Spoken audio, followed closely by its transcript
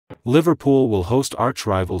Liverpool will host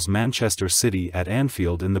arch-rivals Manchester City at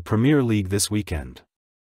Anfield in the Premier League this weekend.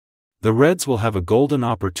 The Reds will have a golden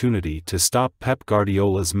opportunity to stop Pep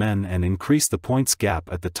Guardiola's men and increase the points gap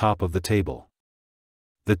at the top of the table.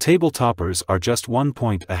 The table toppers are just 1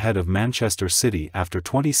 point ahead of Manchester City after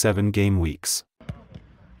 27 game weeks.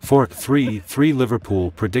 4-3-3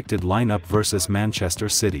 Liverpool predicted lineup versus Manchester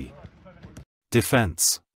City.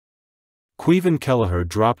 Defense. Kevin Kelleher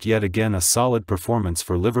dropped yet again a solid performance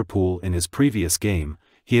for Liverpool in his previous game.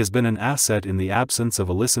 He has been an asset in the absence of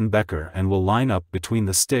Alisson Becker and will line up between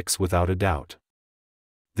the sticks without a doubt.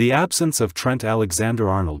 The absence of Trent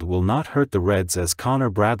Alexander-Arnold will not hurt the Reds as Connor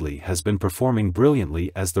Bradley has been performing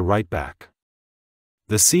brilliantly as the right back.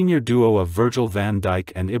 The senior duo of Virgil van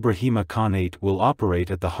Dijk and Ibrahima Konate will operate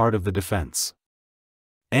at the heart of the defense.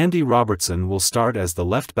 Andy Robertson will start as the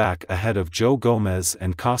left back ahead of Joe Gomez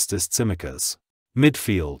and Kostas Tsimikas.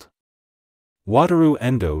 Midfield. Wataru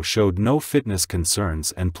Endo showed no fitness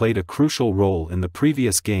concerns and played a crucial role in the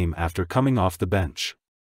previous game after coming off the bench.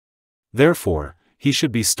 Therefore, he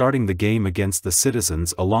should be starting the game against the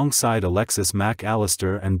Citizens alongside Alexis Mac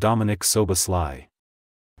Allister and Dominic Szoboszlai.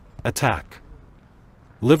 Attack.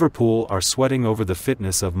 Liverpool are sweating over the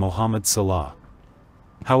fitness of Mohamed Salah.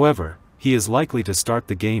 However, he is likely to start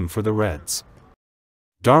the game for the Reds.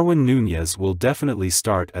 Darwin Núñez will definitely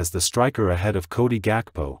start as the striker ahead of Cody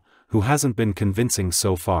Gakpo, who hasn't been convincing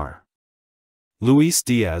so far. Luis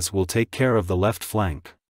Diaz will take care of the left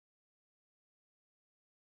flank.